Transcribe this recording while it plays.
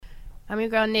I'm your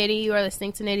girl, Nitty. You are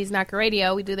listening to Nitty's Knocker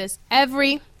Radio. We do this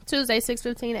every Tuesday,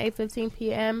 6:15 to 8:15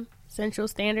 p.m. Central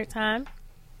Standard Time.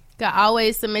 You can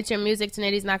always submit your music to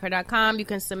nittiesknocker.com. You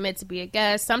can submit to be a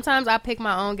guest. Sometimes I pick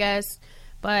my own guests,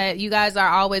 but you guys are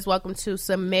always welcome to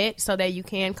submit so that you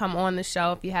can come on the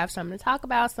show if you have something to talk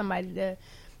about, somebody to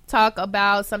talk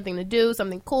about, something to do,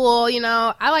 something cool. You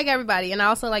know, I like everybody, and I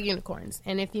also like unicorns.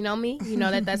 And if you know me, you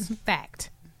know that that's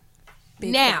fact.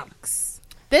 Now,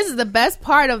 this is the best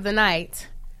part of the night,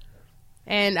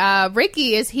 and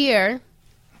Ricky is here.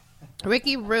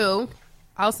 Ricky Rue,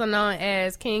 also known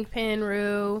as Kingpin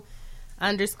Rue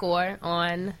 _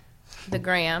 on the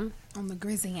gram. On the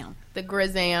Grizzam. The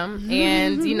Grizzam.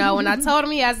 And, you know, when I told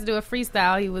him he has to do a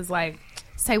freestyle, he was like,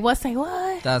 say what, say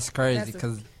what? That's crazy,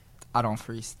 because I don't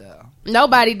freestyle.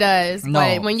 Nobody does. No,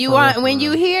 but when you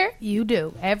you hear, you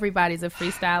do. Everybody's a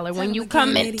freestyler. When you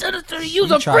come into the you's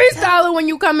a freestyler when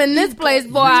you come in this place,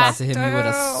 boy. You tried to hit me with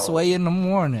a sway in the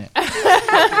morning.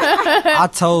 I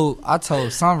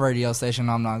told some radio station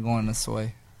I'm not going to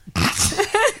sway.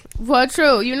 Well,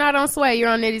 true. You're not on Sway. You're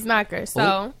on Nitty's Knocker.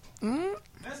 So,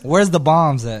 where's the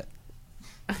bombs at?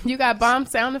 You got bomb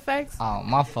sound effects? Oh,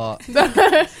 my fault.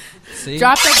 See?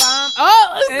 Drop the bomb.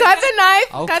 Oh, cut the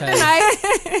knife. Okay. Cut the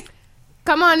knife.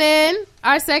 Come on in.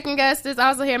 Our second guest is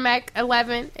also here. Mac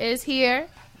 11 is here.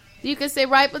 You can sit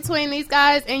right between these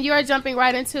guys, and you're jumping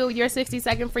right into your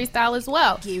 60-second freestyle as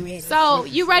well. Get ready. So,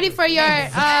 you ready for your,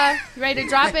 you ready to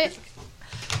drop it?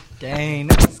 Dang,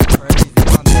 that's crazy.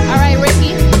 All right,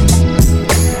 Ricky.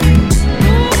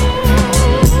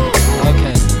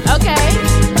 Okay.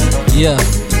 Yeah.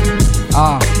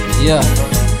 Yeah.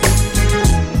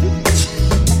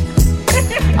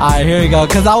 Alright, here we go.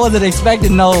 Cause I wasn't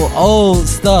expecting no old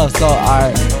stuff. So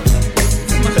alright.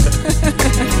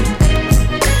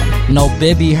 No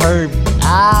baby herb.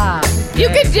 You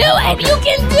can do it. You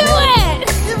can do it.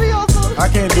 I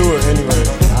can't do it anyway.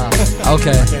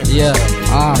 Okay. Yeah.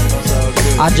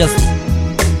 I just.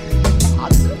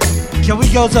 Can we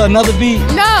go to another beat?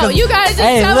 No, you gotta just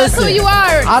tell us who you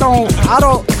are. I don't.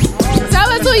 Tell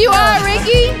us who you are,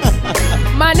 Ricky.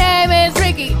 My name is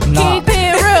Ricky.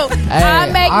 Kingpin Rue. I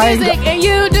make music and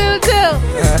you do too.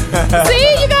 See,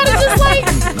 you gotta just like.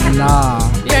 Nah.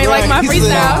 You ain't like my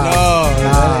freestyle?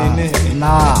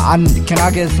 Nah. Can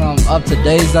I get some up to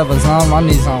date stuff or something? I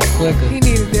need something quicker. He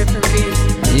needs a different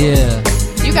beat. Yeah.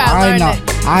 You gotta learn it.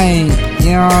 I ain't.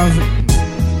 You know.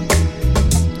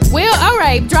 Will, all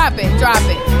right, drop it.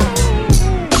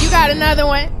 You got another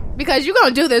one? Because you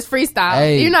gonna do this freestyle.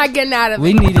 Hey, you're not getting out of it.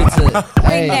 We needed to.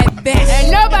 Hey. That back.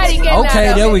 And nobody getting out of it.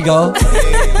 Okay, there we go.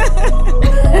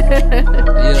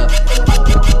 Yeah.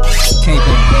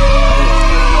 Kingpin.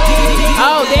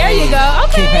 Oh, there you go.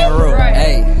 Okay. Kingpin Rule. Right.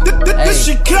 Hey.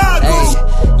 Chicago. Hey.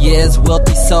 Yeah, it's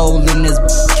wealthy soul in this.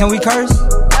 Can we curse?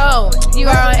 No, you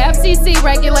are on FCC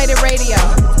regulated radio.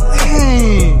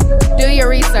 Do your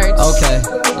research. Okay.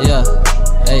 Yeah.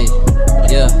 Hey.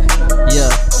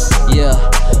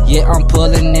 Yeah, I'm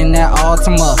pulling in that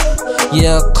Altima.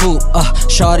 Yeah, cool.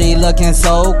 Shorty looking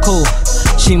so cool.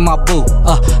 She my boo.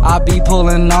 I be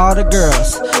pulling all the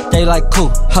girls. They like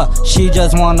cool. She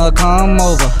just wanna come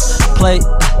over. Play.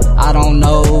 I don't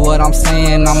know what I'm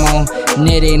saying. I'm on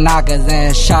Nitty Knockers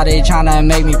and Shawty tryna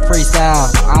make me freestyle.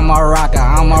 I'm a rocker.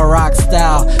 I'm a rock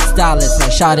stylist.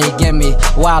 And Shawty get me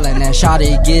wildin' and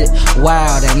Shawty get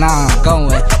wild and I'm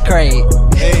going crazy.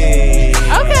 Hey.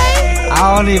 Okay.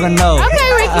 I don't even know.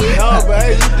 Okay, Ricky. No, man,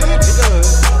 you did good.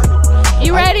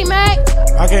 You ready, Mac?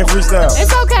 I can't freestyle.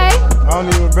 It's okay. I don't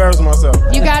even embarrass myself.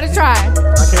 You gotta try.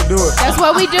 I can't do it. That's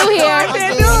what we do here. I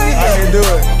can't do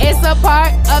it. It's a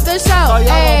part of the show.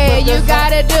 Hey, you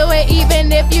gotta do it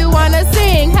even if you wanna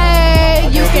sing. Hey,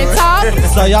 you can talk.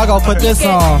 So y'all gonna put this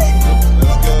on.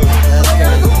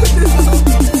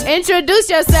 Introduce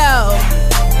yourself.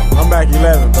 I'm back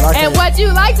 11, but I can't. And what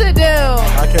you like to do.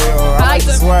 I can't. I like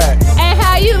to swag. And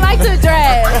how you like to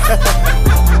dress.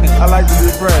 I like to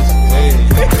be fresh. Hey.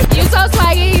 You so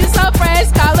swaggy, you so fresh.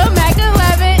 Call him Mac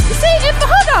 11. See,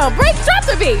 hold on, drop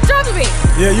the beat.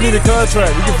 Yeah, you need a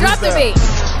contract. You can Drop the beat.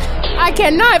 I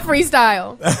cannot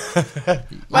freestyle.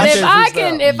 But if I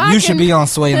can, you should be on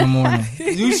Sway in the morning.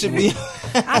 You should be.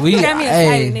 But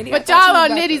y'all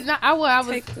on Nitty's not. I was,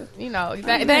 you know,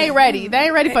 they ain't ready. They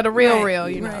ain't ready for the real,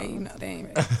 you know. Right, you know, they ain't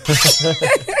ready.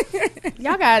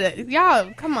 Y'all got it.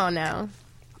 Y'all, come on now.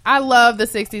 I love the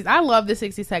 60s. I love the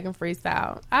 60-second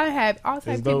freestyle. I have all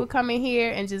types of people come in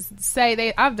here and just say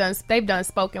they've done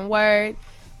spoken word.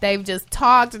 They've just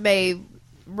talked. They've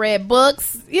read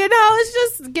books. You know, it's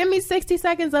just give me 60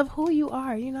 seconds of who you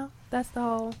are, you know. That's the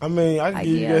whole. I mean, I can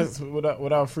give you idea. this without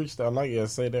freestyle. Like, yeah,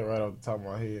 say that right off the top of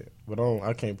my head. But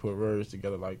I can't put words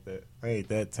together like that. I ain't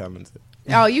that talented.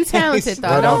 Oh, you talented though.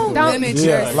 Right off Don't the- limit yeah,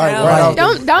 yourself. like right off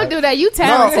the- don't do that. You No,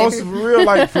 talented.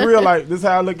 for real, like this is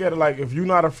how I look at it. Like if you're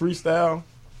not a freestyle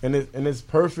and it's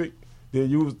perfect,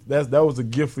 then that was a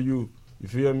gift for you. You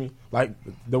feel me? Like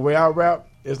the way I rap,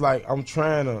 it's like I'm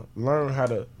trying to learn how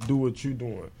to do what you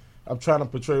doing. I'm trying to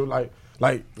portray like.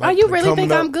 Oh, you the really coming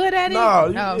think up. I'm good at it? No,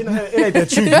 No. it ain't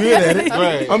that you good at it.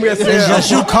 Right. I'm just saying, It's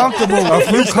just you comfortable. a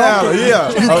freestyler,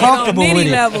 yeah. You comfortable On with any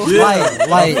it. level.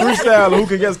 Like Freestyler who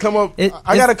can just come up. It-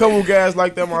 I got a it's- couple guys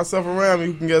like that myself around me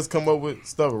who can just come up with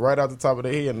stuff right out the top of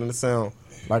their head and it sound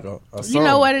like a song. You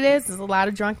know what it is? It's a lot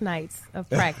of drunk nights of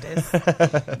practice.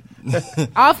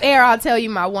 Off air, I'll tell you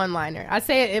my one-liner. I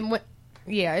say it.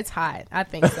 Yeah, it's hot. I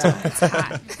think so. It's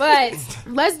hot. But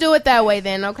let's do it that way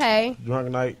then, okay? Drunk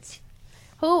nights.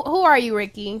 Who are you,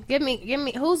 Ricky? Give me.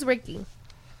 Who's Ricky?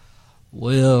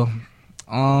 Well,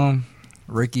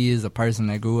 Ricky is a person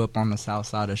that grew up on the south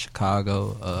side of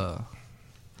Chicago.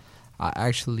 I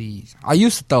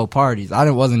used to throw parties. I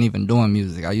wasn't even doing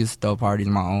music. I used to throw parties,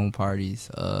 my own parties.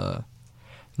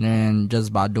 Then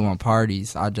just by doing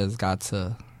parties, I just got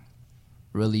to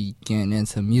really getting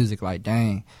into music. Like,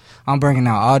 dang, I'm bringing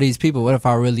out all these people. What if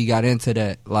I really got into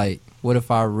that? Like, what if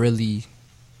I really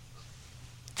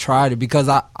tried it? Because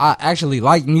I actually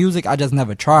like music. I just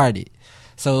never tried it.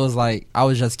 So it was like, I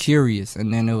was just curious.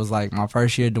 And then it was like my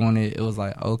first year doing it, it was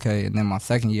like, okay. And then my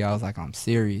second year, I was like, I'm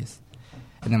serious.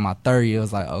 And then my third year, it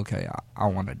was like, okay, I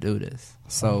want to do this.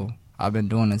 So I've been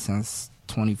doing it since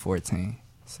 2014.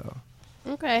 So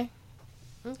Okay.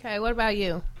 What about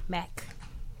you, Mac?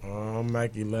 I'm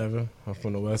Mac 11. I'm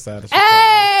from the west side of Chicago.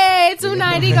 Hey,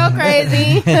 290, go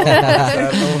crazy.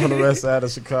 I'm from the west side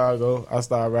of Chicago. I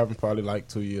started rapping probably like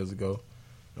 2 years ago.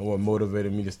 And what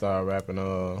motivated me to start rapping,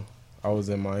 I was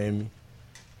in Miami.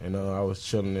 And I was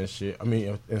chilling and shit. I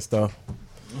mean, and stuff.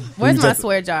 Where's was my at the-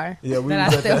 swear jar? Yeah, we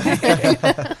that was I at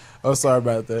still Oh, sorry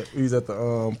about that. We was at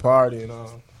the party and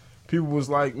people was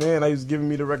like, man, they was giving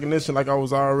me the recognition like I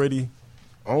was already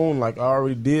on, like I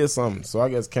already did something. So I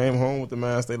just came home with the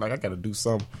mind state like I got to do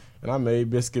something. And I made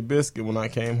Biscuit when I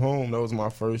came home. That was my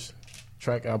first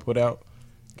track I put out.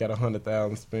 Got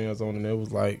 100,000 spins on it. And it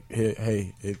was like,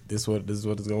 hey, this is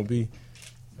what it's gonna be.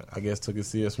 I guess took it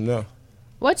serious from there.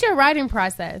 What's your writing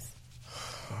process?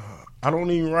 I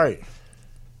don't even write.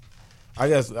 I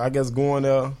guess going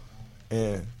there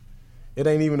and it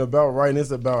ain't even about writing.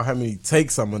 It's about how many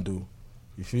takes I'm gonna do.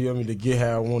 You feel me? To get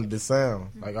how I wanted to sound.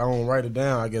 Like I don't write it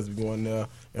down. I guess we going there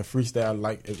and freestyle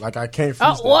like I can't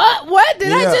freestyle. Oh, what?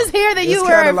 Did I Yeah. just hear that It's you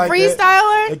were a kinda like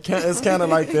freestyler? It's kind of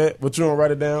like that, but you don't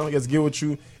write it down. Just get what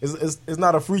you. It's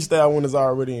not a freestyle when it's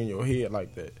already in your head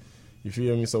like that. You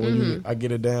feel me? So when I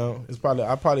get it down,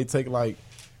 I probably take like,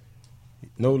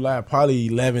 no lie, probably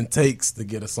 11 takes to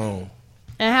get a song.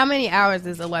 And how many hours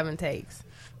is 11 takes?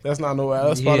 That's not no.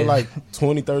 That's probably Yeah. like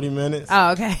 20, 30 minutes.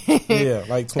 Oh, okay. Yeah,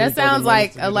 like 20, That sounds 30 like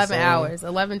minutes to get a 11 song. hours.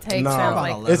 11 takes Nah. sounds About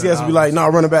like 11. It's just be like, no,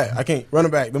 run it back. I can't run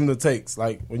it back. Them the takes.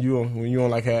 Like when you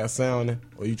on like half sounding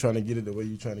or you trying to get it the way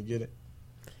you trying to get it.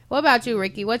 What about you,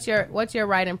 Ricky? What's your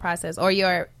writing process or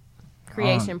your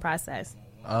creation process?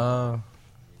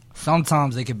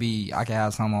 sometimes it could be, I could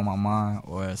have something on my mind,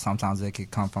 or sometimes it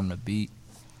could come from the beat.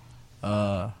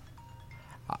 I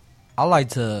like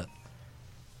to,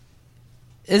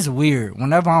 it's weird.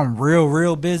 Whenever I'm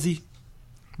real busy,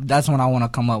 that's when I want to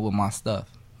come up with my stuff.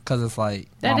 Because it's like,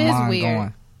 That my is mind weird.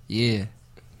 going. Yeah.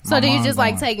 So My do you mind just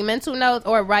like going. take mental notes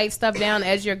or write stuff down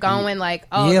as you're going? Like,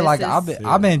 oh, yeah, this like is,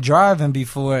 I've been driving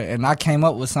before, and I came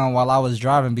up with something while I was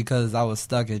driving because I was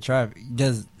stuck in traffic.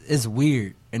 Just, it's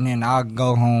weird. And then I'll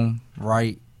go home,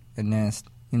 write, and then,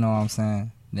 you know what I'm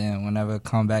saying? Then whenever I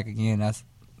come back again,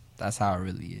 that's how it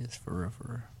really is, for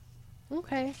real.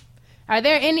 Okay. Are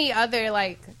there any other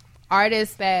like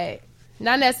artists that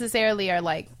not necessarily are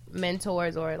like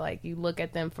mentors or like you look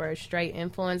at them for a straight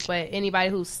influence, but anybody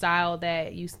whose style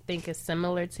that you think is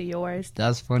similar to yours?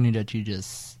 That's funny that you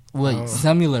just,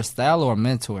 similar style or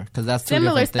mentor? Because that's two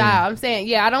Similar different style. things. I'm saying,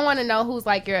 yeah, I don't want to know who's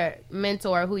like your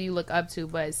mentor, who you look up to,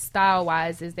 but style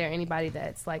wise, is there anybody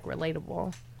that's like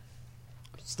relatable?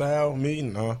 Style, me,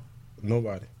 no,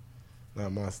 nobody.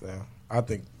 Not my style. I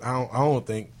don't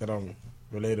think that I'm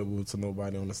relatable to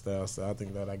nobody on the style side. I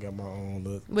think that I got my own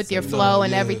look. With your certain- flow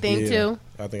and everything, yeah. too?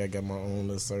 I think I got my own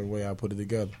little certain way I put it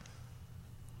together.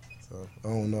 So I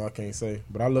don't know. I can't say,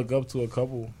 but I look up to a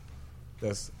couple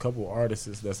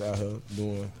artists that's out here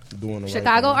doing the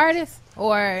Chicago right thing. artists?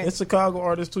 Or It's Chicago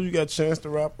artists too. You got Chance the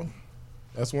Rapper.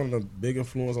 That's one of the big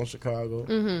influence on Chicago.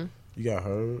 mm-hmm. You got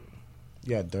Herb. You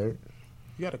got Dirt.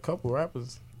 You got a couple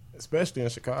rappers especially in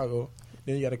Chicago.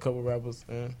 Then you got a couple rappers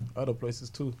in other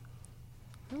places too.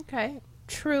 Okay,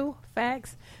 true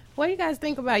facts. What do you guys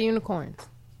think about unicorns?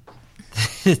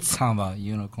 It's talking about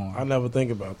unicorn. I never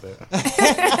think about that.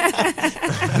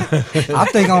 I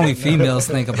think only females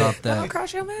think about Don't that.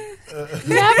 cross your mind.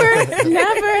 Never.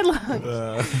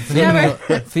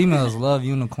 Females love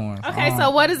unicorns. Okay, so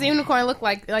what does a unicorn look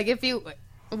like? Like,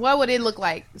 what would it look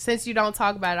like? Since you don't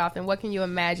talk about it often, what can you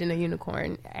imagine a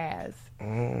unicorn as?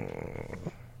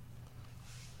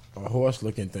 A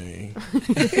horse-looking thing.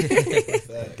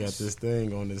 Got this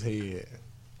thing on his head.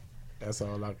 That's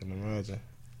all I can imagine.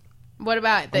 What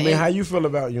about the? I mean, how you feel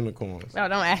about unicorns? Oh,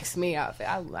 don't ask me.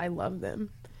 I love them.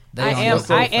 They I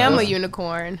on am the- a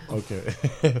unicorn.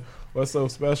 Okay. What's so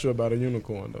special about a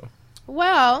unicorn, though?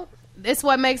 Well, it's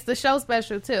what makes the show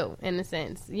special too, in a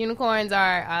sense. Unicorns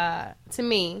are, to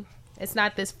me, it's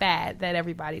not this fad that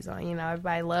everybody's on. You know,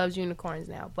 everybody loves unicorns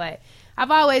now. But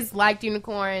I've always liked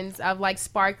unicorns. I've liked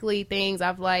sparkly things.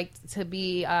 I've liked to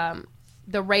be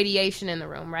the radiation in the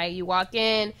room, right? You walk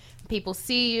in, people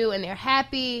see you, and they're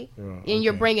happy, and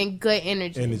you're bringing good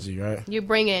energy. Energy, right? You're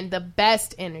bringing the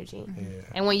best energy. Yeah.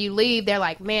 And when you leave, they're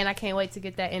like, man, I can't wait to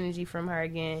get that energy from her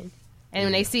again. And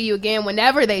when they see you again,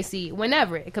 whenever they see you,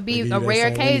 whenever. It could They be give you a that rare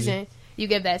same occasion. energy. You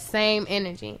give that same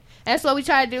energy. And that's what we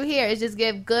try to do here, is just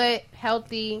give good,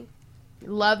 healthy,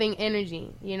 loving energy,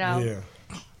 you know? Yeah.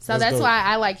 So that's dope. why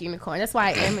I like unicorn. That's why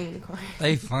I am a unicorn.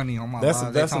 They funny on my That's-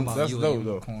 live. They that's- talking about that's you a dope,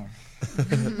 though. unicorn.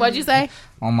 What'd you say?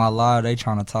 On my live, they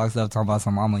trying to talk stuff, talking about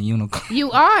something. I'm a unicorn.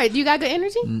 You are. You got good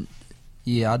energy?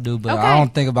 Yeah, I do, but Okay. I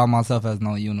don't think about myself as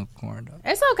no unicorn though.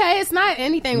 It's okay. It's not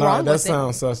anything Nah, wrong that with it.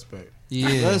 sounds suspect.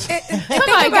 Yeah, Come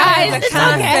on, guys. It's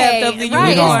concept okay. of the Right,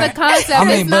 unicorn. it's the concept. I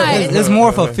mean, it's but not. it's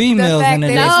more for females fact than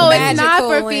it that is No, for it's men. not for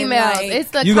magical and, females. like,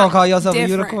 It's the You gonna call yourself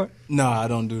different. a unicorn? No, I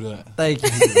don't do that. Thank you.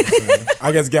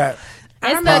 I just got It's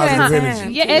I'm the not con- that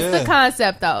fan. yeah, it's the Yeah.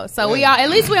 concept though. So we are at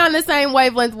least we're on the same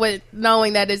wavelength with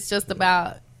knowing that it's just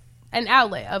about an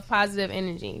outlet of positive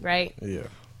energy, right? yeah.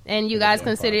 And you Yeah, guys yeah,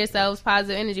 consider positive. yourselves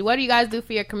positive energy. What do you guys do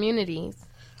for your communities?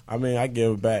 I mean, I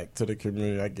give back to the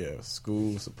community. I give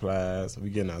school supplies. We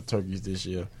getting our turkeys this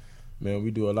year. Man,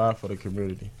 we do a lot for the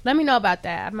community. Let me know about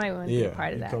that. I might want to be Yeah, a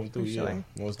part of you that. come through. for sure.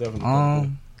 Yeah, most definitely. Come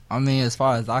through. I mean, as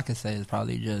far as I can say, it's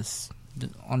probably just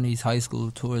on these high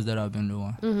school tours that I've been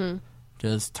doing. Mm-hmm.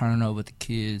 Just turning up with the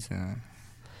kids, and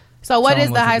So what Tell 'em is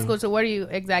what the to high do. school tour? What are you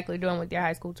exactly doing with your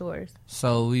high school tours?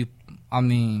 so I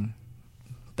mean,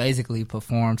 basically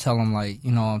perform, tell them like,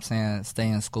 you know what I'm saying, stay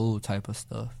in school type of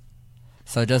stuff.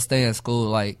 So just stay in school,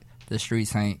 like the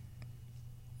streets ain't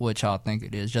what y'all think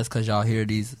it is. Just because y'all hear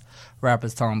these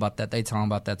rappers talking about that, they talking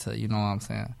about that to, you know what I'm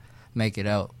saying, make it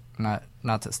out,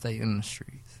 not to stay in the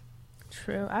streets.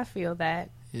 True. I feel that.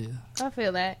 Yeah. I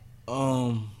feel that.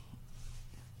 Kind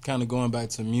of going back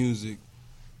to music,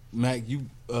 Mac, you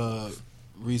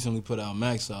recently put out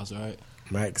Mac Sauce, right?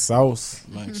 Mac Sauce.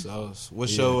 Mac Sauce.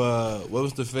 What's Yeah. your what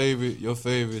was your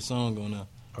favorite song on there?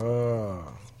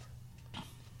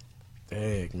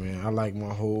 Dang, man. I like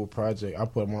my whole project. I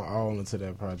put my all into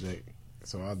that project.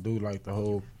 So I do like the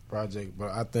whole project.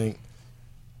 But I think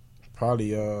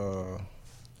probably 4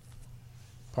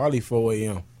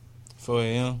 a.m. 4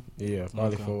 a.m. Yeah,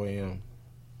 probably Okay. 4 a.m.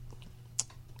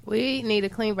 We need a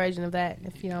clean version of that,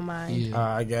 if you don't mind. Yeah.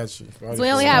 I got you. Probably So we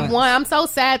only 4 have Nice. one. I'm so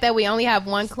sad that we only have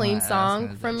one clean My ass song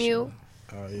is from that you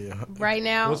yeah. right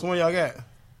now. Which one y'all got?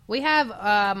 We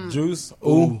have Juice?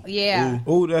 Ooh. yeah.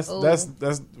 Ooh, that's Ooh.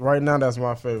 that's right now. That's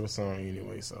my favorite song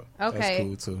anyway. So Okay. that's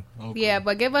cool too. Okay. Yeah,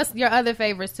 but give us your other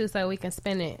favorites too, so we can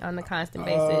spin it on a constant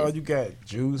basis. You got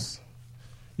Juice.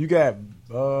 You got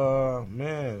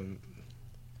man.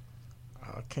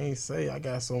 I can't say I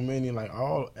got so many. Like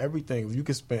everything. If you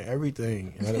could spend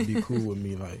everything, that'd be cool with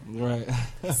me. Like Right.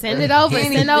 Send it over.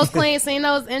 Send those clean. Send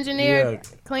those engineered Yeah,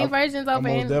 clean versions I'm over.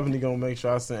 most in. definitely gonna make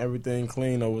sure I send everything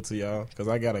clean over to y'all because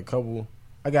I got a couple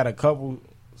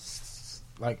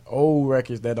like old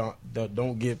records that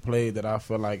don't get played that I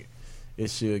feel like it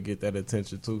should get that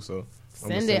attention too. So I'm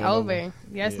gonna Send it over.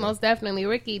 Yes, Yeah. most definitely.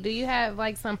 Ricky, do you have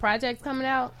like some projects coming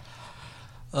out?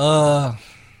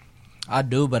 I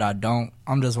do, but I don't.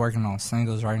 I'm just working on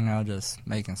singles right now, just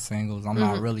making singles. I'm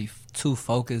not really too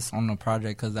focused on the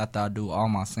project because after I do all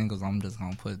my singles, I'm just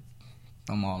going to put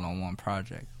them all on one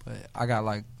project. But I got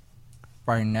like,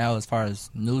 right now, as far as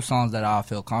new songs that I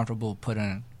feel comfortable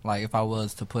putting, like if I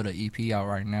was to put an EP out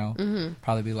right now,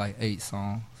 probably be like 8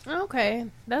 songs. Okay,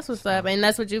 that's what's up, and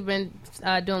that's what you've been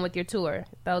doing with your tour.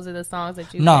 Those are the songs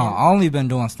that you No, I only been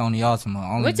doing Stony Ultima.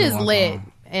 Only which is doing, lit.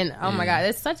 And oh my god,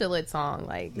 it's such a lit song.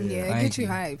 Like, Yeah, Thank get you you.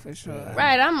 hype for sure.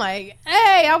 right? I'm like,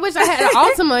 hey, I wish I had an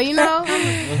Altima, you know.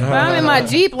 But I'm in my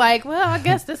Jeep, like, well, I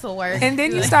guess this will work. And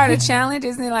then you start a challenge,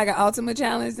 isn't it like an ultimate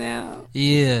challenge now?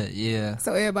 Yeah.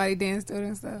 So everybody dance to it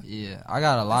and stuff. Yeah, I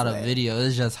got a lot of lit. videos.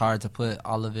 It's just hard to put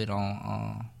all of it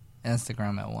on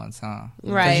Instagram at one time.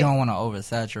 Right. Because you don't want to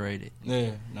oversaturate it.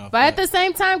 Yeah, no. But at the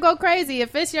same time, go crazy.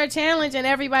 If it's your challenge and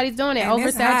everybody's doing it, And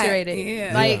it's hot, oversaturated.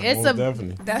 yeah. Like, Yeah, it's most a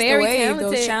definitely. That's very the way talented.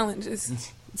 those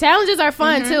challenges. Challenges are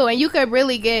fun too, and you could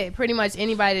really get pretty much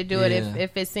anybody to do it Yeah.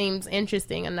 if it seems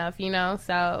interesting enough, you know.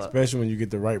 So Especially when you get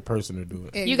the right person to do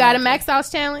it. you got a Max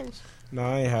Sauce challenge, No,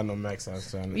 I ain't had no max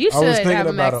house challenge. You I was should thinking have a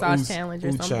about Max Sauce ooh challenge or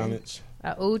ooh something. challenge.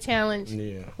 a ooh challenge.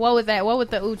 Yeah. What would that? What would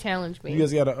the ooh challenge be? You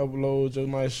just gotta upload your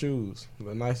nice shoes.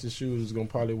 The nicest shoes is gonna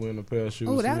probably win a pair of shoes.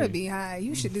 Oh, for that me. would be high.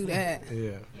 You should do that.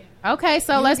 Yeah, Okay,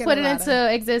 so You let's get put a it lot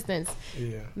into existence.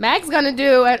 yeah. Mac's gonna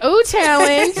do an ooh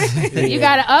challenge. You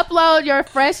gotta upload your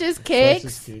freshest kicks.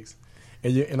 Freshest kicks.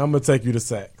 And I'm gonna take you to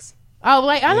Saks. Oh,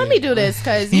 like let me do this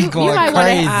because He's you going might want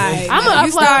crazy. to. Alright, I'm gonna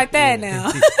you upload- start that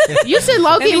now. You should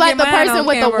low key let the Get mine person on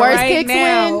with the camera worst right kicks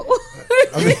now. win.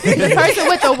 The person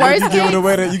with the worst You giving kicks.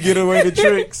 away you get away the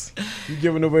tricks. You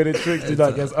giving away the tricks. You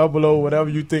like just upload whatever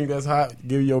you think that's hot.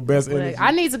 Give your best energy. Look,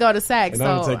 I need to go to Saks, And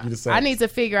I'm gonna so take you to Saks. I need to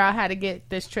figure out how to get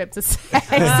this trip to Oh,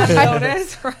 Saks.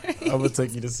 that's right. I'm gonna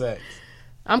take you to Saks.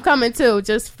 I'm coming too,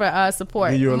 just for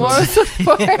support, Give you a more little-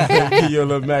 support. Give you a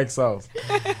little max sauce.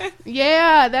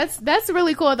 Yeah, that's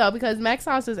really cool though because Mac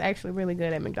Sauce is actually really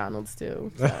good at McDonald's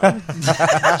too. So.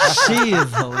 She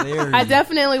is hilarious. I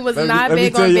definitely was Let me- not let me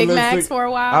big tell on you a Big little Macs trick. for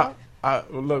a while.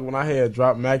 Look, when I had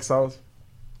dropped max sauce,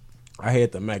 I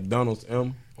had the McDonald's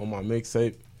M on my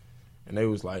mixtape, and they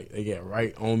was like, they got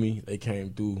right on me. They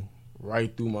came through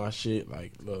right through my shit.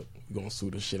 Like, look, we gonna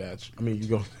sue the shit out you. I mean, you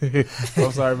gonna.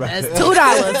 I'm sorry about That's that.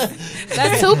 $2.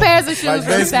 That's 2 pairs of shoes Like from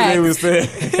basically they Saks. was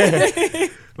saying,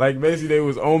 like basically they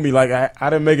was on me. Like I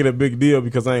didn't make it a big deal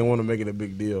because I didn't want to make it a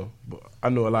big deal. But I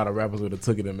know a lot of rappers would have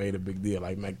took it and made a big deal.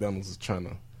 Like McDonald's was trying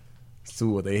to sue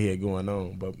what they had going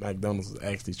on, but McDonald's was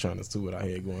actually trying to sue what I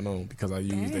had going on because I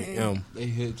used the M. They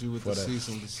hit you with For the that. cease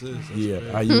and desist. That's Yeah,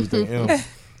 crazy. I used the M.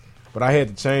 But I had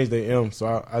to change the M,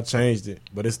 so I changed it.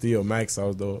 But it's still Max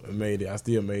Sauce though. It made it. I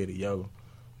still made it yellow.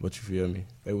 But you feel me?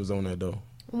 They was on that though.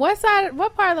 What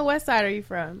part of the West Side are you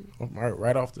from?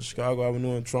 Right off the Chicago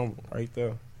Avenue in Trumbull, right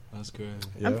there. That's crazy.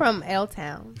 Yeah. I'm from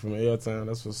L-Town. From L-Town.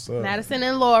 That's what's up. Madison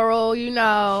and Laurel, you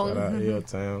Shout know. out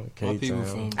L-Town, My people K-Town.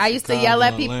 from I used to Chicago yell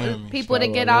at and people Laramie.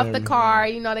 to Chicago, get off the Laramie. car.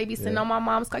 You know, they be sitting Yeah. on my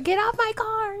mom's car. Get off my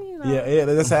car. You know. Yeah,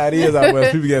 that's how it is out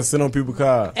west. People get sent on people's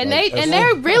cars. And Like, they're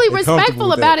that's- really they're comfortable respectful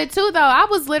with about that. it too. Though I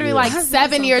was literally Yeah. like I said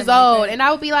 7 years something like old, that. and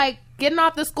I would be like getting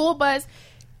off the school bus,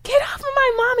 get off of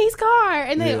my mommy's car,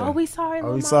 and they, Yeah. oh, we sorry, Oh,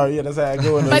 little we mom. sorry. Yeah, that's how it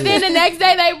goes. But then the next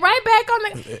day they right back on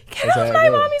the get That's how off it my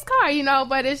goes. mommy's car, you know.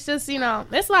 But it's just, you know,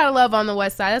 there's a lot of love on the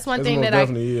West Side. That's one thing that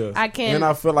I can't. And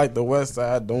I feel like the West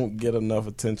Side don't get enough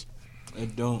attention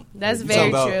It don't. That's You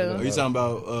very talking true. about, Are you talking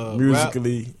about rap?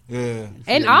 musically. Yeah.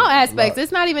 in Yeah, all a aspects, lot.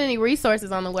 there's not even any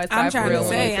resources on the West Side. I'm for trying real to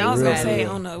when say, you I think was about gonna it. say Yeah.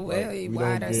 on a way We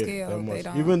wider don't get scale. that They much.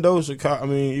 don't. Even though Chicago, I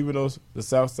mean, even though the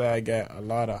South Side got a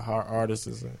lot of hard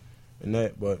artists and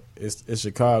that, but it's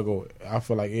Chicago. I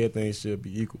feel like everything should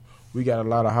be equal. We got a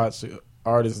lot of hot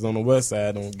artists on the West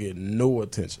Side don't get no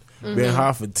attention. Been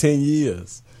hot for 10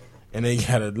 years, and they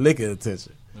got a lick of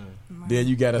attention. Then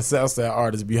you got a South Side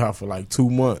artist be hot for like 2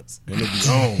 months, and it be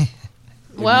on.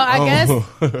 Well, I guess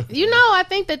guess. you know, I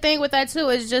think the thing with that too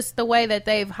is just the way that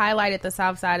they've highlighted the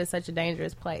South Side as such a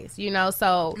dangerous place. You know,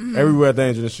 so Everywhere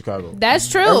dangerous in Chicago. that's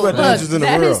true. Everywhere Look, dangerous in the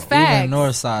that world. is fact. Even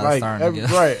North Side is Like starting to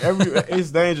get. right,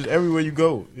 it's dangerous everywhere you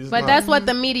go. It's But not. that's what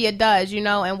the media does, you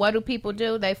know. And what do people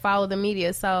do? They follow the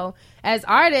media. So as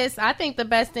artists, I think the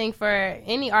best thing for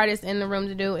any artist in the room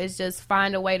to do is just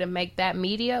find a way to make that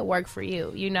media work for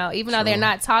you. You know, even though they're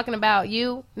not talking about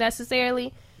you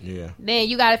necessarily, yeah. then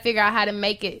you got to figure out how to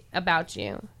make it about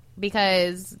you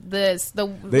because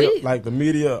They like the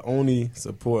media only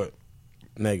support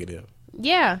negative.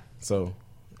 yeah. So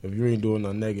if you ain't doing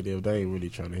nothing negative, they ain't really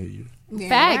trying to hear you. Yeah,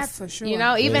 Facts, that for sure. you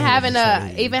know. Even Yeah, having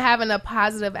that's a having a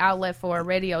positive outlet for a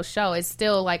radio show is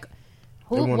still like,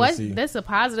 They who? wanna What? see. This a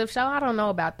positive show? I don't know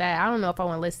about that. I don't know if I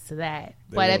want to listen to that.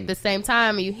 They But at wanna- the same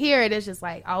time, you hear it, it's just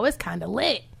like, oh, it's kind of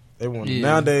lit. They want Yeah.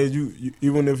 nowadays. You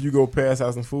even if you go pass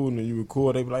out some food and you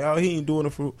record, they be like, "Oh, he ain't doing it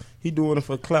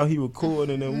for clout. He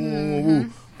recording and woo, woo, woo."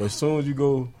 But as soon as you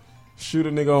go shoot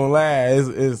a nigga on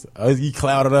live, he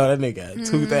clouded up. That nigga got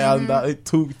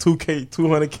 $2,000,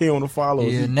 200K on the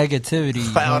followers. Yeah, He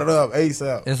negativity. clouded up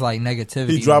ASAP. It's like negativity.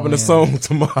 He dropping the win. song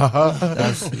tomorrow.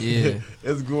 That's yeah.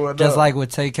 It's going Just up. like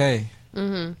with TK.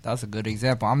 Mm-hmm. That's a good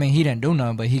example. I mean, he didn't do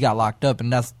nothing, but he got locked up,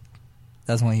 and that's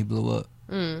when he blew up.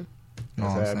 Mm. You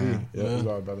know That's what how I'm it saying? be. Yeah, it's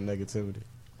all about the negativity.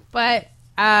 But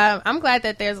I'm glad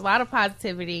that there's a lot of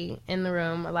positivity in the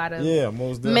room. A lot of Yeah,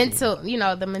 most definitely.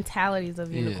 mental, the mentalities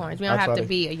of Yeah. unicorns. We don't I have try to to-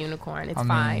 be a unicorn. It's I mean,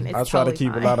 fine. It's I try to totally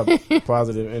keep fine. a lot of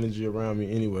positive energy around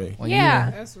me anyway. When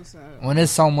Yeah. That's what's up. when there's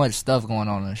so much stuff going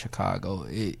on in Chicago,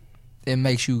 it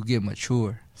makes you get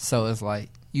mature. So it's like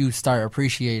you start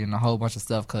appreciating a whole bunch of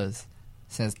stuff because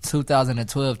since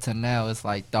 2012 to now, it's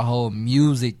like the whole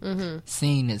music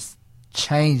scene is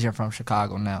changing from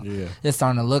Chicago now. Yeah. It's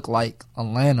starting to look like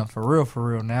Atlanta for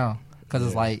real now because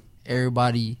it's Yeah. like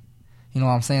everybody, you know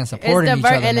what I'm saying, It's supporting each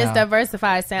other and now. it's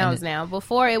diversified sounds now.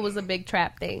 Before it was a big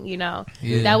trap thing, Yeah.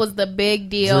 That was the big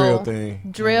deal. Drill thing.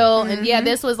 Drill, and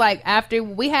this was like after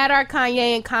we had our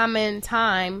Kanye and Common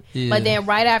time, Yeah. but then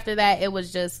right after that, it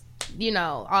was just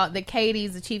all the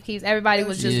Katie's, the Chief Keefs, everybody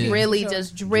was just Yeah. really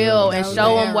just drill and Drill.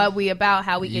 show them Yeah. what we about,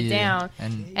 how we get down,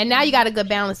 and now you got a good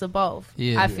balance of both.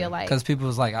 I feel like because people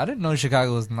was like, I didn't know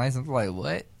Chicago was nice. I'm like,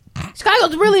 what?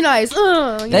 Chicago's really nice.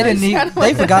 They didn't need.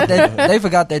 They forgot that. They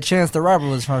forgot that Chance the Rapper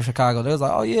was from Chicago. They was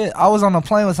like, oh yeah. I was on a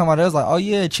plane with somebody. They was like, oh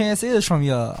yeah, Chance is from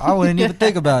y'all. I wouldn't even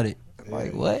think about it.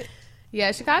 Like what?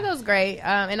 Yeah, Chicago's great,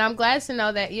 and I'm glad to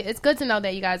know that it's good to know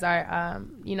that you guys are,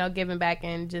 giving back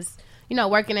and just,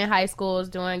 working in high schools,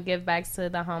 doing give backs to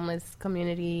the homeless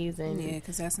communities and Yeah,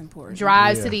 because that's important.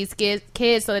 drives Yeah. to these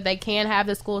kids so that they can have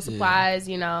the school supplies,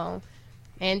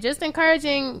 and just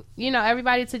encouraging,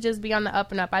 everybody to just be on the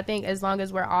up and up. I think as long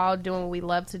as we're all doing what we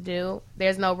love to do,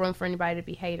 there's no room for anybody to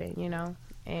be hating,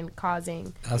 and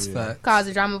causing That's fact.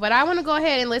 drama. But I want to go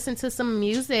ahead and listen to some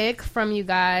music from you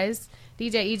guys.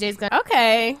 DJ EJ's going,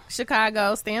 okay,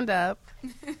 Chicago, stand up.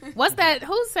 What's that?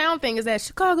 Whose sound thing is that?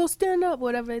 Chicago, stand up,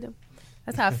 whatever they do.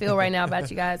 That's how I feel right now about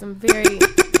you guys. I'm very...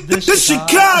 The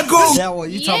Chicago. That one.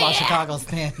 You talking about Chicago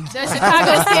stand? The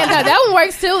Chicago stand up. That one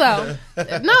works too, though.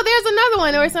 No, there's another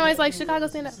one where somebody's like, Chicago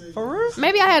stand up. For real?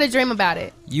 Maybe I had a dream about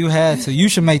it. You had to. You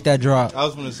should make that drop. I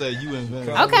was going to say, you invented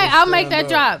it. Okay, I'll make that up.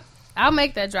 drop. I'll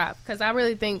make that drop because I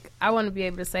really think I want to be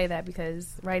able to say that because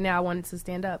right now I wanted to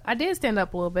stand up. I did stand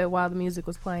up a little bit while the music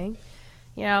was playing.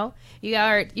 You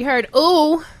heard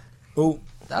ooh. Ooh.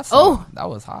 That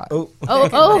was hot. Ooh.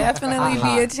 Oh. Definitely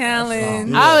be a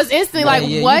challenge. I was instantly like,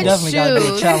 what you definitely gotta get a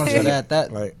shoes? challenge for that.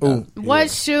 That Like, ooh.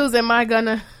 What shoes am I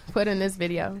gonna put in this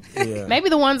video? Yeah. Maybe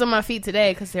the ones on my feet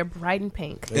today because they're bright and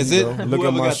pink. There Is you it go.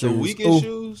 whoever my got the shoes. weakest Ooh.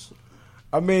 shoes?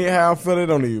 I mean, how I feel, it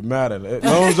don't even matter.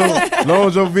 Long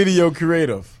as your video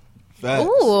creative. Facts.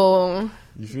 Ooh,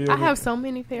 You feel I me? have so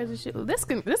many pairs of shoes. This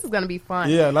is gonna be fun.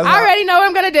 Yeah, that's I how- already know what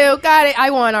I'm gonna do. Got it.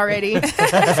 I won already.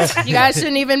 You guys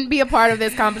shouldn't even be a part of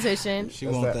this competition. She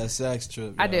That's want that. that sax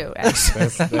trip. I y'all. do. Actually.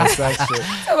 That's that shit.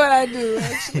 That's what I do,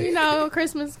 actually.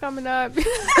 Christmas coming up.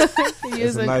 It's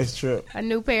Use a nice trip. a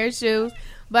new pair of shoes.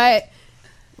 But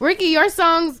Ricky, your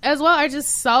songs as well are just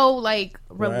so like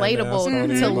relatable Right,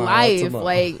 man, to my life. ultimate.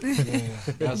 Like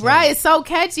That's right, it's so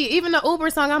catchy. Even the Uber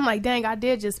song, I'm like, dang, I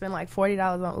did just spend like $40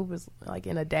 on Ubers like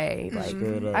in a day. Like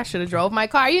Straight up. I should have drove my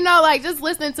car. Like just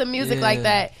listening to music Yeah. like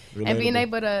that and being Relatable.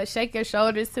 able to shake your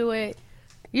shoulders to it.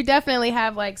 You definitely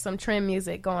have like some trend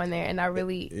music going there, and I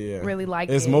really, really like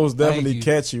it. It's most definitely you.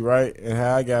 catchy, right? And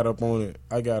how I got up on it,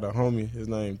 I got a homie, his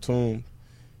name Toom.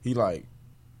 He like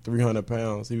 300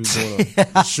 pounds. He was doing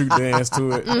a shoot dance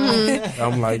to it.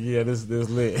 I'm like, yeah, this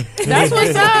lit. That's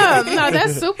what's up. No,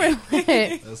 that's super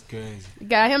lit. That's crazy.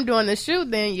 Got him doing the shoot,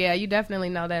 then yeah, you definitely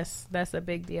know that's a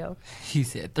big deal. he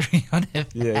said 300.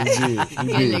 Yeah, he did. He Getting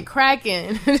it big.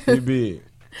 cracking. He big.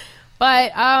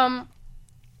 But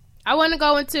I want to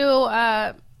go into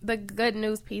the good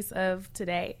news piece of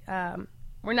today.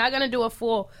 We're not gonna do a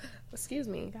full. Excuse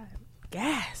me, God,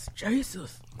 gas,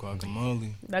 Jesus.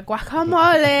 Guacamole. The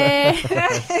guacamole.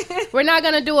 We're not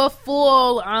gonna do a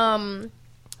full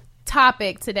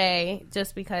topic today,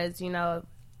 just because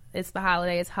it's the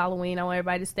holiday, it's Halloween. I want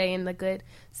everybody to stay in the good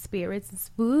spirits and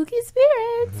spooky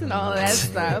spirits and all that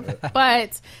stuff.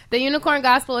 But the unicorn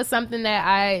gospel is something that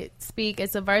I speak.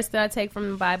 It's a verse that I take from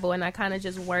the Bible, and I kind of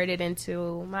just word it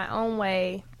into my own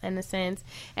way, in a sense.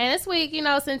 And this week,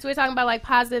 since we're talking about like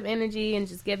positive energy and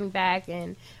just giving back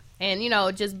and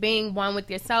just being one with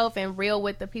yourself and real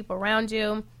with the people around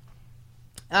you.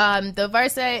 The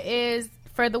verse that is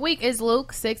for the week is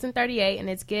Luke 6:38, and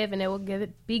it's give, and it will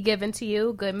be given to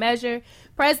you. Good measure,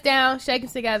 pressed down, shaken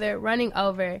together, running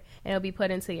over, and it'll be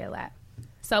put into your lap.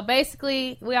 So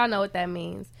basically, we all know what that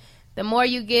means. The more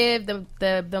you give,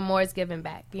 the more is given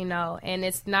back, and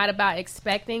it's not about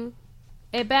expecting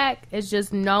it back. It's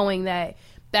just knowing that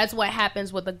that's what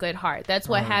happens with a good heart. That's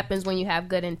what happens when you have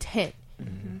good intent.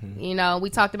 You know, we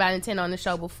talked about intent on the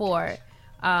show before.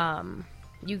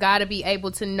 You got to be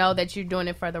able to know that you're doing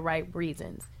it for the right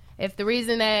reasons. If the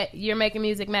reason that you're making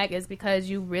music, Mac, is because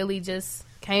you really just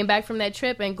came back from that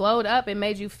trip and glowed up and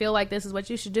made you feel like this is what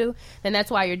you should do, then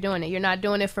that's why you're doing it. You're not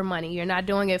doing it for money. You're not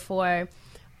doing it for,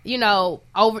 you know,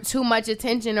 over too much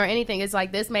attention or anything. It's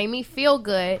like, this made me feel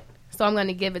good, so I'm going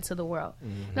to give it to the world.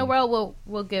 Mm-hmm. The world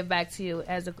will give back to you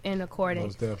in accordance.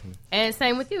 Most definitely. And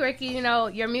same with you, Ricky. You know,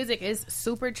 your music is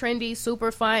super trendy,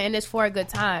 super fun, and it's for a good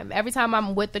time. Every time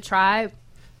I'm with the Tribe,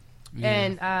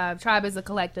 and Tribe is a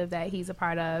collective that he's a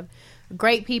part of.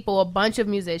 Great people, a bunch of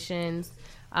musicians,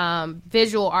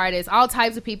 visual artists, all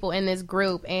types of people in this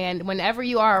group. And whenever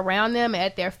you are around them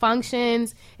at their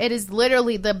functions, it is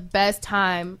literally the best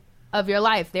time of your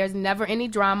life. There's never any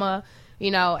drama.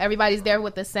 You know, everybody's there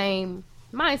with the same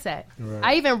mindset. Right.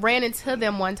 I even ran into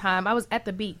them one time. I was at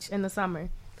the beach in the summer.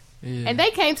 Yeah. And they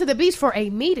came to the beach for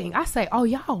a meeting. I say, oh,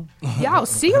 y'all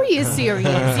serious, you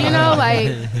know,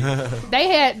 like they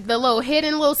had the little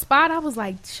hidden little spot. I was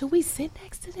like, should we sit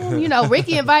next to them? You know,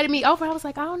 Ricky invited me over. I was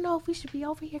like, I don't know if we should be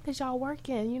over here because y'all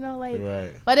working, you know, like,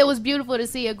 right. But it was beautiful to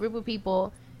see a group of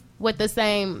people with the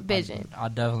same vision. I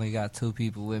definitely got two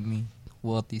people with me,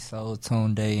 Wealthy Soul,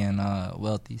 Tunde, and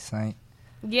Wealthy Saint.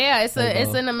 Yeah, it's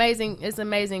an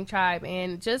amazing tribe,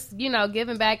 and just, you know,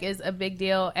 giving back is a big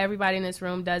deal. Everybody in this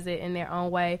room does it in their own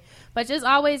way, but just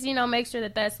always, you know, make sure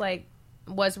that that's like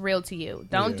what's real to you.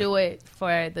 Don't do it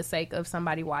for the sake of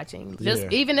somebody watching. Just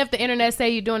even if the internet say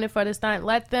you're doing it for the stunt,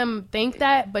 let them think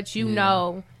that, but you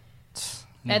know,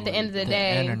 at the end of the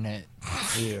day, internet,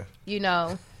 you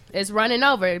know, it's running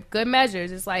over. Good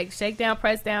measures. It's like shake down,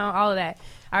 press down, all of that.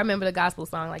 I remember the gospel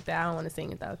song like that. I don't want to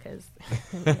sing it though, because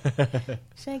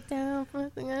shake down,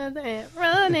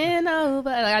 running over.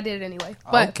 Like, I did it anyway.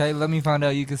 But okay, let me find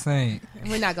out you can sing.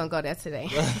 We're not gonna go there today.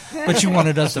 But you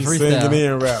wanted us to freestyle. Singing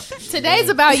and rap. Today's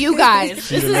about you guys.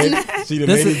 She made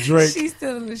it Drake. She's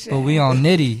still in the shit. But we on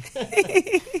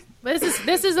Nitty. But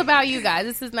this is about you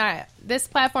guys. This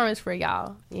platform is for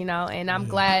y'all, you know, and I'm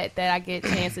glad that I get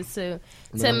chances to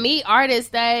meet artists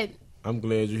that. I'm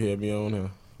glad you had me on here.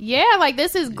 Yeah, like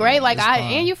this is great. Like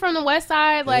and you from the West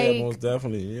Side, like most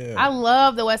definitely. Yeah, I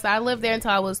love the West Side. I lived there until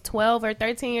I was 12 or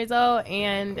 13 years old,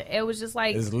 and it was just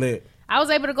like it's lit. I was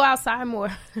able to go outside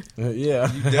more.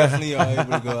 Yeah, you definitely are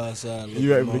able to go outside.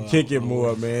 You able to kick it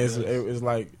more, man. It's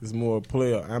like it's more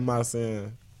player. I'm not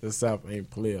saying the South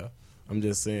ain't player. I'm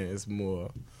just saying it's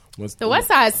more. The West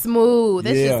Side's smooth.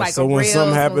 It's just like so when real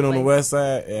something happened on place. the West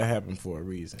Side, it happened for a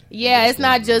reason. Yeah, it's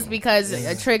not just because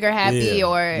a trigger happy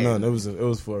or no, it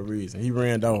was for a reason. He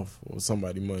ran off with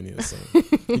somebody money or something.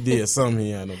 He did something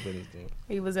he had no business doing.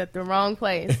 He was at the wrong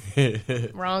place,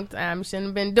 wrong time. Shouldn't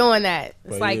have been doing that.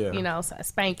 It's you know,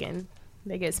 spanking.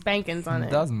 They get spankings on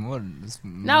it. Doesn't more.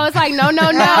 No, it's like no. You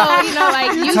know,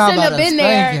 like you shouldn't have been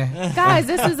there, guys.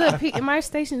 This is my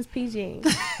station's PG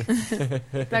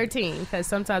 13 because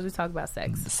sometimes we talk about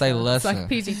sex. Say less. It's like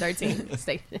PG-13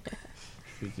 station.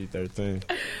 PG-13.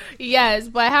 Yes,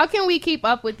 but how can we keep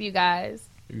up with you guys?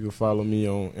 You can follow me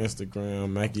on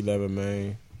Instagram, Mac11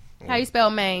 Maine. How you spell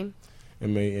Maine?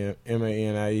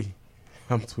 MANIE.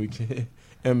 I'm tweaking.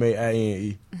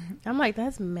 MAINE. I'm like,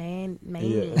 that's Maine.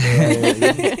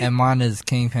 Yeah. And mine is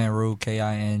Kingpin Rue,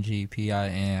 KINGPINRUE_.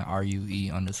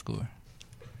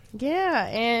 Yeah,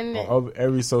 and on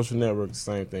every social network, the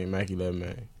same thing, Mac11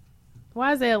 Maine.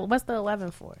 Why is it? What's the 11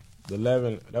 for? The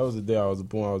 11, that was the day I was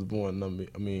born. May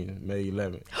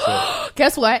 11th. So,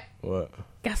 Guess what? What?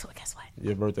 Guess what?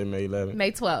 Your birthday, May 11th.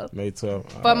 May 12th. May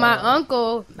 12th. But my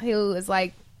uncle, who is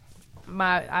like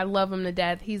I love him to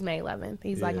death. He's May 11th.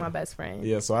 He's like my best friend.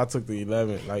 Yeah, so I took the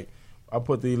 11. Like, I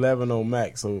put the 11 on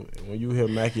Mac. So when you hear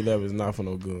Mac 11, it's not for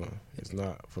no gun. It's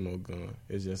not for no gun.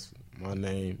 It's just my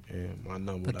name and my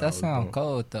number. But that sounds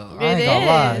cold though. I ain't gonna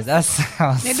lie. That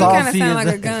sounds It do saucy. kind of sound like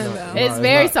a gun though. It's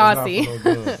very saucy.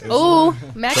 Ooh,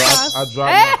 Mac sauce.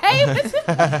 I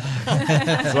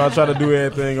so I try to do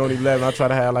everything on 11. I try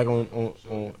to have like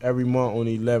on every month on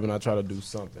 11. I try to do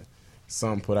something.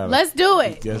 Some put out. Let's do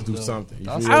it. Let's do something.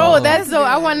 That's so.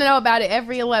 I want to know about it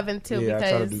every 11th too. Yeah, because I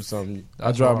try to do something.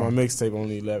 I drop my mixtape on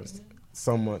the 11th.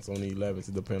 Some months on the 11th,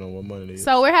 it depends on what month it is.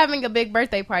 So we're having a big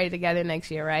birthday party together next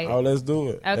year, right? Oh, let's do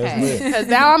it. Okay. Because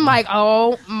now I'm like,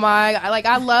 oh my, like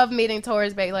I love meeting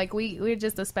Taurus Bay. Like we're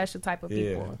just a special type of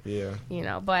people. Yeah. You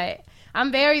know, but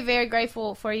I'm very, very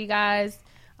grateful for you guys.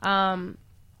 Mo,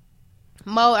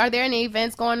 are there any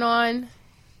events going on?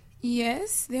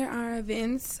 Yes, there are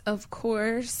events. Of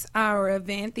course, our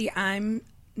event, the I'm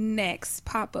Next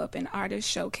pop-up and artist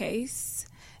showcase,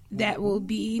 that will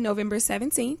be November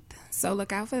 17th. So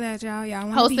look out for that, y'all. Y'all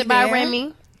want to be hosted by there.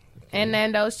 Remy and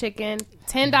Nando's Chicken.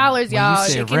 $10, y'all. When you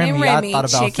said Chicken Remy, and Remy. I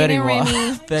thought about Chicken Fetty and Wap.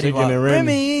 Remy. Fetty Chicken Wap. and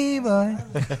Remy. boy.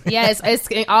 Yes, it's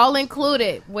all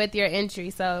included with your entry.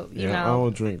 So you Yeah, I know,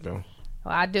 don't drink though.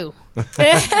 well, I do. We'll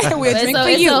It's drink a, for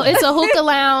it's, you. a, it's a hookah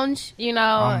lounge. You know,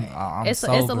 I'm it's a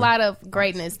sober. lot of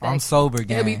greatness. I'm That, sober,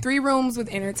 There'll be gang. 3 rooms with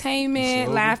entertainment,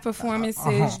 Sober. live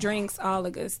performances, drinks, all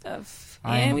the good stuff.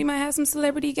 I And ain't- we might have some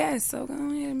celebrity guests, so go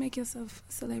ahead and make yourself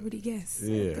a celebrity guest.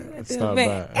 Yeah, at the stop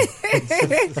event.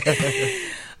 by.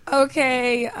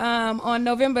 Okay, on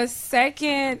November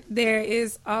 2nd, there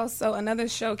is also another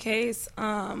showcase,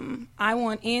 I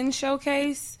Want In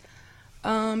Showcase.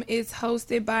 It's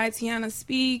hosted by Tiana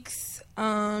Speaks.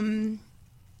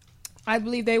 I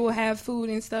believe they will have food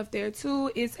and stuff there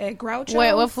too. It's at Groucho's.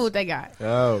 wait, what food they got?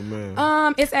 Oh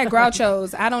man. It's at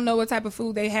Groucho's. I don't know what type of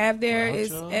food they have there.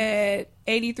 It's Groucho's? at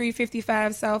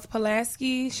 8355 South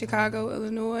Pulaski, Chicago,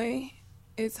 Illinois.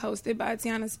 It's hosted by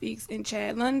Tiana Speaks and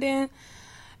Chad London.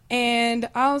 And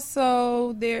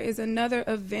also, there is another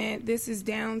event. This is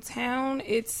downtown.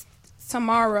 It's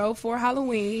tomorrow for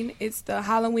Halloween. It's the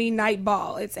Halloween Night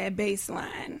Ball. It's at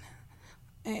Baseline.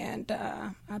 And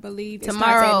I believe it starts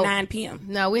Tomorrow- at 9 p.m.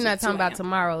 No, we're not to talking 2 about a.m.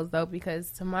 tomorrow's though, because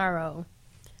tomorrow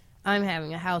I'm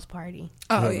having a house party.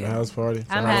 Oh, Having a yeah. house party.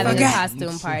 I'm Tomorrow. having Okay. a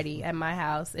costume party at my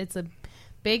house. It's a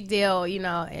big deal, you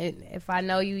know. If I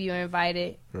know you, you're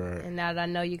invited. Right. And now that I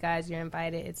know you guys, you're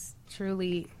invited. It's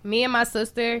truly me and my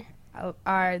sister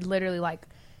are literally like,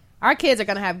 our kids are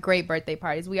gonna have great birthday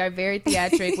parties. We are very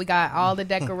theatric. We got all the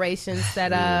decorations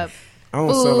set up. I don't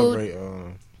Food. celebrate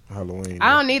Halloween.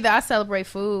 I don't either. I celebrate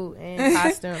food and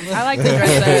costumes. I like to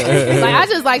dress up. Like, I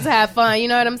just like to have fun. You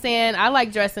know what I'm saying? I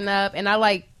like dressing up, and I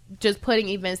like just putting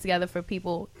events together for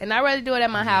people. And I'd rather do it at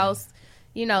my house,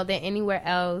 you know, than anywhere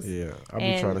else. Yeah, I be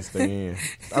And- trying to stay in.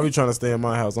 I be trying to stay in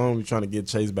my house. I don't be trying to get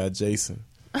chased by Jason.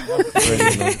 I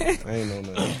ain't know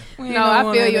nothing. No,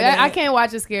 I feel you. I can't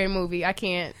watch a scary movie. I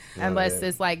can't unless yeah.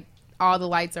 it's like all the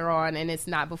lights are on and it's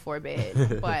not before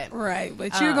bed. But Right,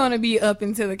 but you're going to be up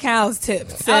until the cows tip.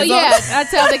 oh yeah, I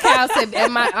tell the cows to.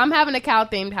 I'm having a cow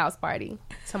themed house party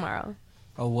tomorrow.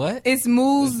 A what? It's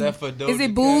Moose. Is that for Doja Is it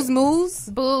Cat? Booze Moose?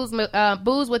 Booze with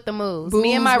the moves. Booze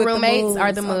Me and my with the roommates moves.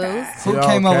 are the Okay. moves. Who Y'all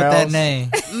came up with that cows?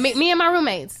 name? Me and my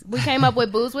roommates, we came up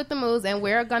with Booze with the moves, and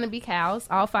we're gonna be cows,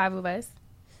 all 5 of us.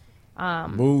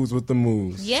 Moves with the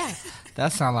moves. Yeah,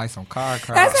 That sounds like some car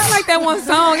crash. That sounds like that one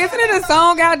song. Isn't it a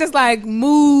song out just like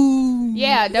Moo?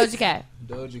 yeah, Doja Cat.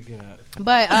 Doja Cat.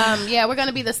 But yeah, we're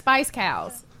gonna be the Spice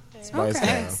Cows. Spice Okay.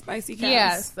 Cows. Spicy cows.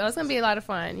 Yeah, so it's gonna be a lot of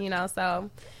fun, you know. So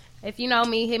if you know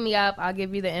me, hit me up. I'll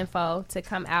give you the info to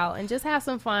come out and just have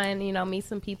some fun. You know, meet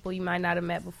some people you might not have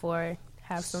met before.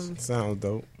 Have some Sounds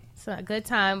dope. a good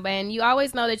time. And you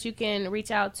always know that you can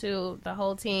reach out to the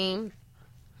whole team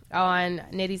on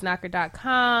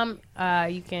nittiesknocker.com.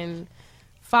 You can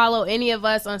follow any of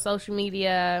us on social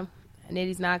media,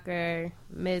 Nitty's Knocker,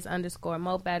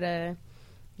 Ms_Mo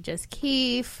Just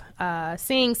Keith,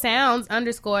 Seeing Sounds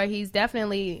 _ He's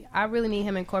definitely, I really need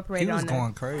him incorporated He was on going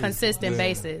a crazy. consistent Yeah.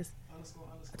 basis.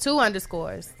 2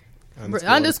 underscores.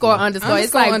 Underscore. Underscore.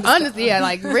 It's like yeah,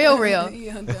 like real. But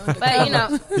you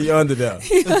know, He under there.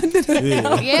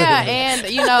 Yeah. yeah, and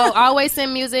you know, always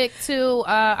send music to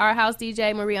our house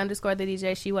DJ Marie _ the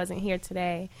DJ. She wasn't here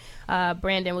today.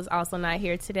 Brandon was also not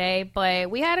here today, but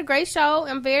we had a great show.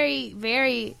 I'm very,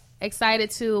 very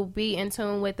excited to be in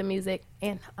tune with the music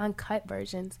and uncut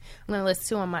versions. I'm gonna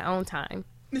listen to on my own time.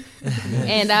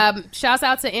 And shouts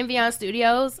out to Envion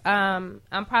Studios. I'm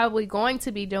probably going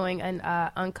to be doing an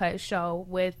uncut show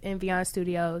with Envion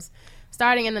Studios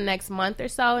starting in the next month or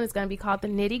so, and it's going to be called The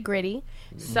Nitty Gritty.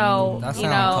 So, That you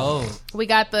sound know, cold. we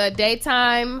got the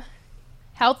daytime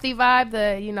healthy vibe,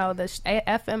 the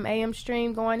FM AM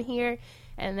stream going here,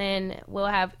 and then we'll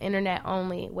have internet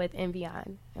only with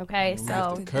Envion. Okay,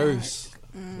 so Curse.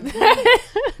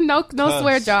 no Cuss.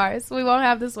 swear jars. We won't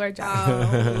have the swear jars.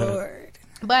 Oh, Lord.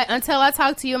 But until I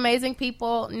talk to you amazing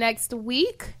people next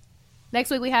week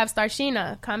we have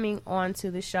Starshina coming on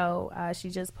to the show. She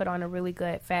just put on a really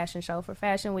good fashion show for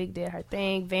Fashion Week, did her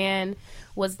thing. Van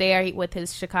was there with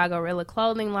his Chicago Rilla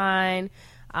clothing line.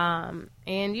 And,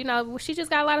 you know, she just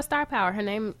got a lot of star power. Her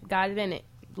name got it in it,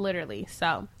 literally.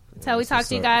 So until we talk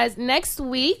to you guys next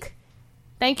week,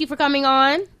 thank you for coming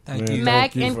on. Thank Man, you.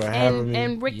 Mac Thank you for having me.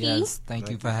 and Ricky. Yes, thank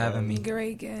you for having me.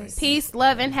 Great guest. Peace,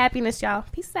 love, and happiness, y'all.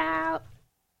 Peace out.